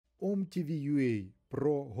ОМТВ.UA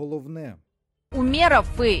про головне. Умеров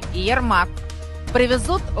и Ермак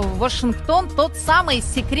привезут в Вашингтон тот самый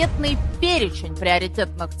секретный перечень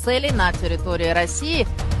приоритетных целей на территории России,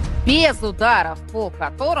 без ударов по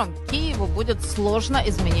которым Киеву будет сложно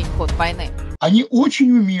изменить ход войны. Они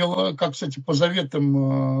очень умело, как, кстати, по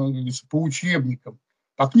заветам, по учебникам,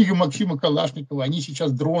 по книгам Максима Калашникова, они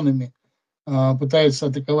сейчас дронами пытаются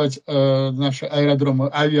атаковать наши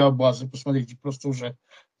аэродромы, авиабазы. Посмотрите, просто уже,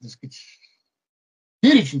 так сказать,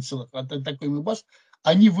 перечень целых атакуемых баз.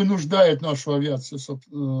 Они вынуждают нашу авиацию,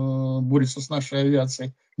 борются с нашей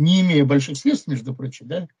авиацией, не имея больших средств, между прочим,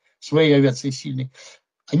 да, своей авиации сильной.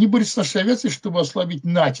 Они борются с нашей авиацией, чтобы ослабить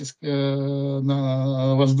натиск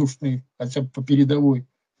на воздушный, хотя бы по передовой,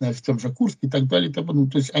 в том же Курске и так далее. И так далее.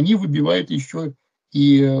 То есть они выбивают еще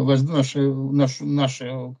и наши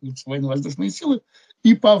военно-воздушные силы,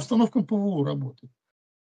 и по установкам ПВО работают.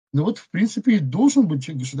 Ну вот, в принципе, должен быть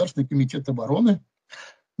Государственный комитет обороны.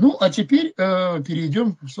 Ну, а теперь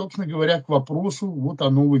перейдем, собственно говоря, к вопросу вот о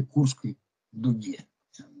новой Курской дуге.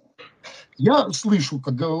 Я слышу,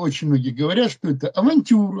 как очень многие говорят, что это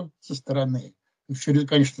авантюра со стороны,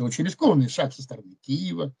 конечно, очень рискованный шаг со стороны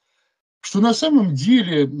Киева, что на самом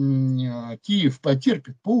деле Киев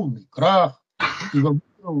потерпит полный крах, и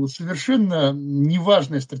совершенно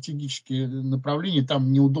неважное стратегическое направление,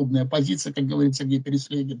 там неудобная позиция, как говорит Сергей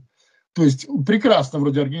Переслегин. То есть прекрасно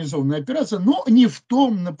вроде организованная операция, но не в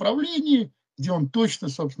том направлении, где он точно,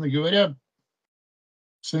 собственно говоря,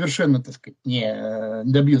 совершенно, так сказать, не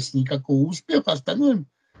добьется никакого успеха, остановим,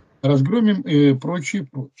 разгромим и прочее,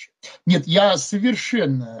 прочее. Нет, я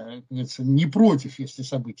совершенно, не против, если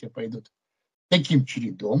события пойдут таким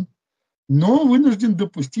чередом, но вынужден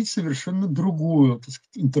допустить совершенно другую, так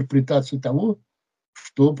сказать, интерпретацию того,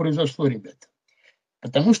 что произошло, ребята.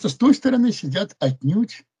 Потому что с той стороны сидят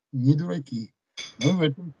отнюдь не дураки. Мы в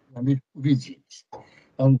этом с вами убедились.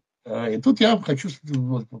 И тут я хочу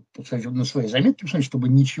на свои заметки, чтобы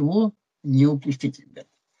ничего не упустить, ребята.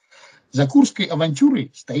 За Курской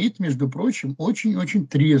авантюрой стоит, между прочим, очень-очень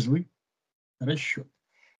трезвый расчет.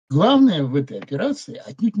 Главное в этой операции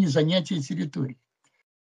отнюдь не занятие территории.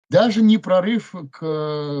 Даже не прорыв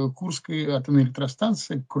к Курской атомной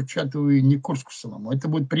электростанции, к Курчатову и не к Курску самому. Это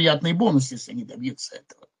будет приятный бонус, если они добьются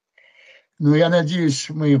этого. Но я надеюсь,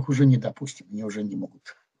 мы их уже не допустим. Они уже не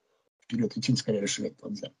могут вперед идти, скорее расширять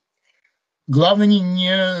плацдарм.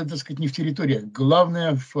 Главное так сказать, не в территориях.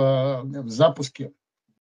 Главное в запуске,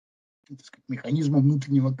 так сказать, механизма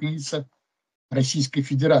внутреннего кризиса Российской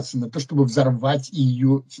Федерации на то, чтобы взорвать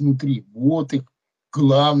ее изнутри. Вот их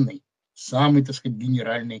главный, самый, так сказать,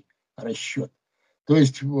 генеральный расчет. То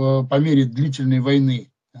есть по мере длительной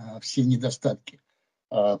войны все недостатки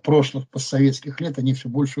прошлых постсоветских лет, они все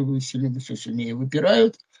больше все сильнее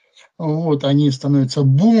выпирают. Вот, они становятся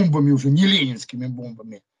бомбами, уже не ленинскими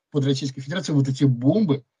бомбами под Российской Федерацией. Вот эти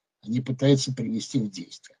бомбы они пытаются привести в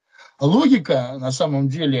действие. Логика, на самом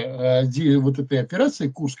деле, вот этой операции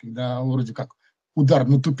Курской, да, вроде как удар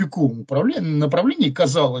на тупиковом направлении,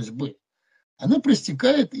 казалось бы, она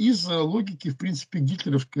проистекает из логики, в принципе,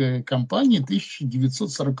 гитлеровской кампании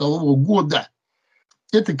 1940 года.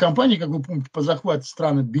 Этой кампании, как вы помните, по захвату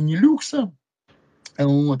стран Бенилюкса,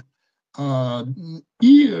 вот,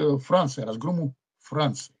 і Франція, розгрому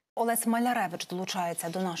Франції. Олесь Маляревич долучається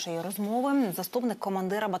до нашої розмови. Заступник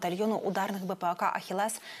командира батальйону ударних БПАК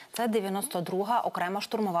 «Ахілес». Це 92-га окрема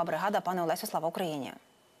штурмова бригада. Пане Олесю, слава Україні.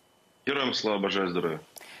 Героям слава, бажаю здоров'я.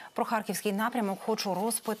 Про харківський напрямок хочу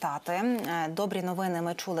розпитати. Добрі новини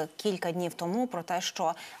ми чули кілька днів тому про те,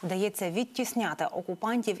 що вдається відтісняти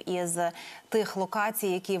окупантів із тих локацій,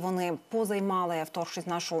 які вони позаймали, вторгшись в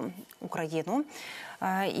нашу Україну.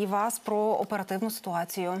 І вас про оперативну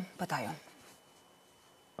ситуацію питаю.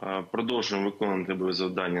 Продовжуємо виконувати бойові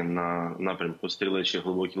завдання на напрямку Стрілечі,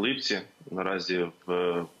 Глибокі Липці. Наразі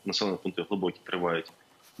в населених пунктах Глибокі тривають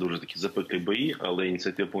дуже такі запеклі бої, але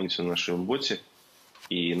ініціатива повністю на нашому боці.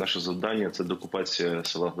 І наше завдання – це деокупація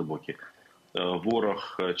села Глибокі.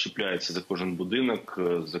 Ворог чіпляється за кожен будинок,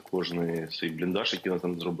 за кожний свій бліндаж, який вони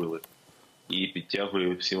там зробили, і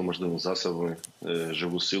підтягує всіма можливими засобами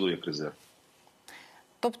живу силу як резерв.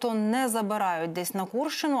 Тобто не забирають десь на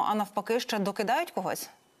Курщину, а навпаки ще докидають когось?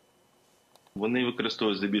 Вони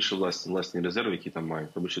використовують здебільшого власні резерви, які там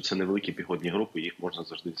мають, тому що це невеликі піхотні групи, їх можна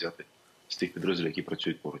завжди взяти з тих підрозділів, які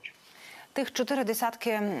працюють поруч. Тих 4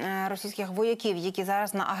 десятки російських вояків, які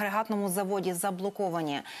зараз на агрегатному заводі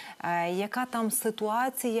заблоковані, яка там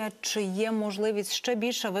ситуація, чи є можливість ще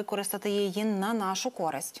більше використати її на нашу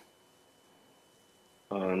користь?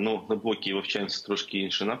 Ну, Глибокі і Вовчанці трошки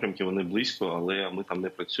інші напрямки, вони близько, але ми там не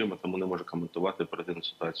працюємо, тому не можу коментувати оперативну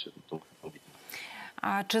ситуацію.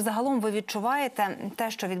 А чи загалом ви відчуваєте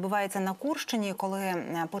те, що відбувається на Курщині, коли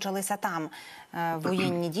почалися там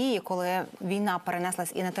воєнні дії, коли війна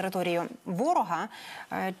перенеслась і на територію ворога?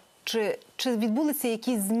 Чи відбулися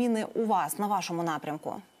якісь зміни у вас, на вашому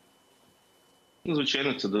напрямку? Ну,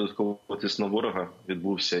 звичайно, це додатково тиск на ворога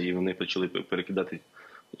відбувся, і вони почали перекидати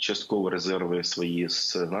частково резерви свої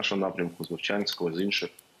з нашого напрямку, з Вовчанського, з інших.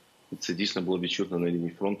 І це дійсно було відчутно на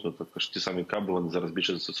лінії фронту. Також ті самі каби вони зараз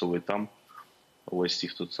більше застосовують там, ось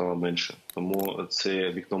тих тут саме менше. Тому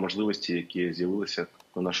це вікно можливості, які з'явилися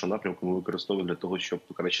на нашому напрямку, ми використовуємо для того, щоб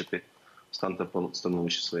покращити стан та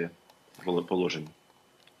становище своє положення.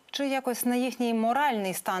 Чи якось на їхній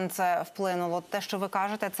моральний стан це вплинуло? Те, що ви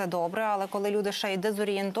кажете, це добре, але коли люди ще й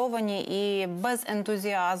дезорієнтовані і без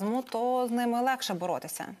ентузіазму, то з ними легше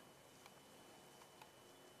боротися?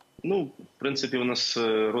 Ну, в принципі, у нас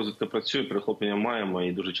розвідка працює, перехоплення маємо,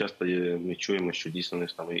 і дуже часто ми чуємо, що дійсно не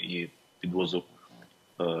там і підвозу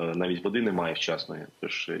навіть води немає вчасної,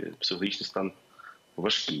 тож психологічний стан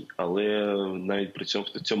важкий. Але навіть при цьому,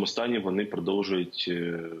 в цьому стані вони продовжують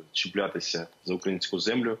чіплятися за українську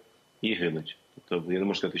землю і гинуть. Тобто я не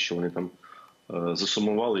можу сказати, що вони там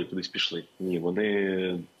засумували і кудись пішли. Ні,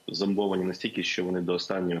 вони зомбовані настільки, що вони до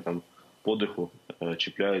останнього там подиху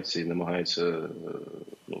чіпляються і намагаються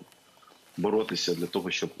боротися для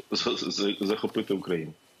того, щоб захопити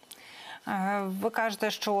Україну. Ви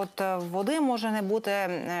кажете, що от води може не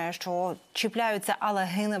бути, що чіпляються, але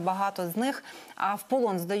гине багато з них. А в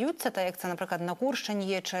полон здаються, так як це, наприклад, на Курщині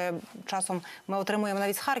є, чи часом ми отримуємо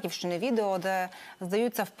навіть з Харківщини відео, де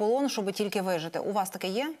здаються в полон, щоб тільки вижити. У вас таке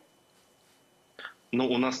є? Ну,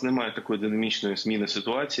 у нас немає такої динамічної зміни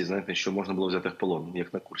ситуації, знаєте, що можна було взяти в полон,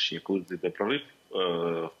 як на Курщині. Коли йде прорив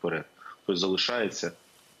вперед, хтось залишається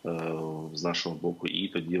з нашого боку, і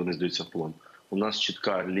тоді вони здаються в полон. У нас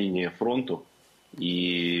чітка лінія фронту,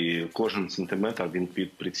 і кожен сантиметр він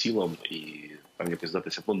під прицілом, і там якось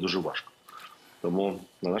здатися в полон дуже важко. Тому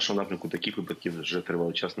на нашому напрямку таких випадків вже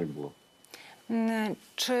тривалий час не було.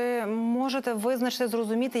 Чи можете визначити,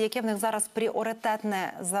 зрозуміти, яке в них зараз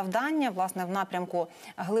пріоритетне завдання, власне, в напрямку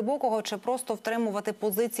глибокого, чи просто втримувати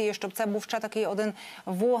позиції, щоб це був ще такий один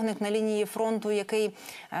вогник на лінії фронту, який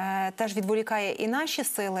теж відволікає і наші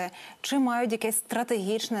сили, чи мають якесь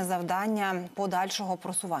стратегічне завдання подальшого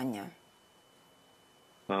просування?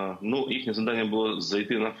 Ну, їхнє завдання було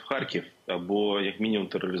зайти в Харків, або, як мінімум,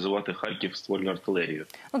 тероризувати Харків ствольною артилерією.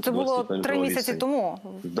 Ну, це було 3 місяці тому,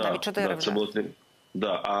 навіть 4 вже. Це було 3.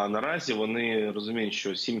 Да, а наразі вони розуміють,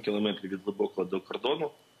 що 7 кілометрів від глибокого до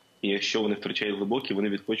кордону, і якщо вони втрачають глибокі, вони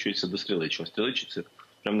відкочуються до Стрілечого. Стрілечі – це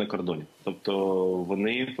прямо на кордоні. Тобто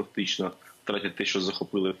вони фактично втратять те, що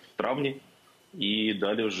захопили в травні, і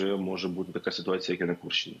далі вже може бути така ситуація, як і на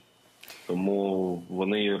Курщині. Тому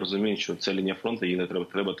вони розуміють, що ця лінія фронту, її не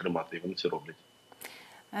треба тримати, і вони це роблять.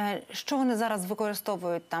 Що вони зараз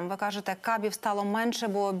використовують там? Ви кажете, кабів стало менше,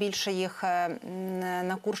 бо більше їх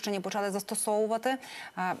на Курщині почали застосовувати.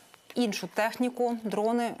 Іншу техніку,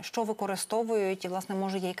 дрони, що використовують? І, власне,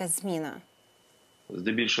 може, є якась зміна?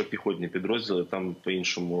 Здебільшого піхотні підрозділи, там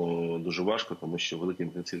по-іншому дуже важко, тому що велика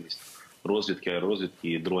інтенсивність розвідки,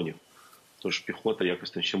 аеророзвідки і дронів. Тож піхота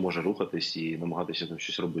якось там ще може рухатись і намагатися там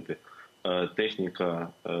щось робити. Техніка,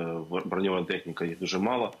 броньована техніка їх дуже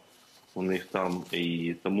мало у них там,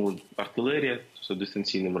 і тому артилерія, це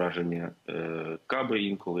дистанційне враження, каби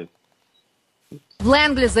інколи. В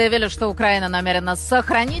Лэнгли заявили, что Украина намерена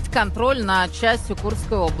сохранить контроль над частью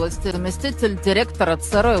Курской области. Заместитель директора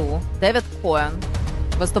ЦРУ Дэвид Коэн,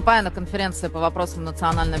 выступая на конференции по вопросам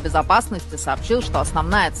национальной безопасности, сообщил, что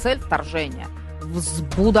основная цель вторжения –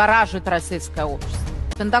 взбудоражить российское общество.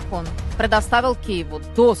 Пентагон предоставил Киеву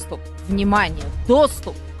доступ, внимание,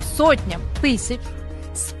 доступ к сотням тысяч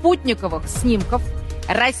спутниковых снимков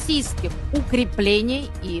российских укреплений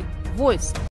и войск.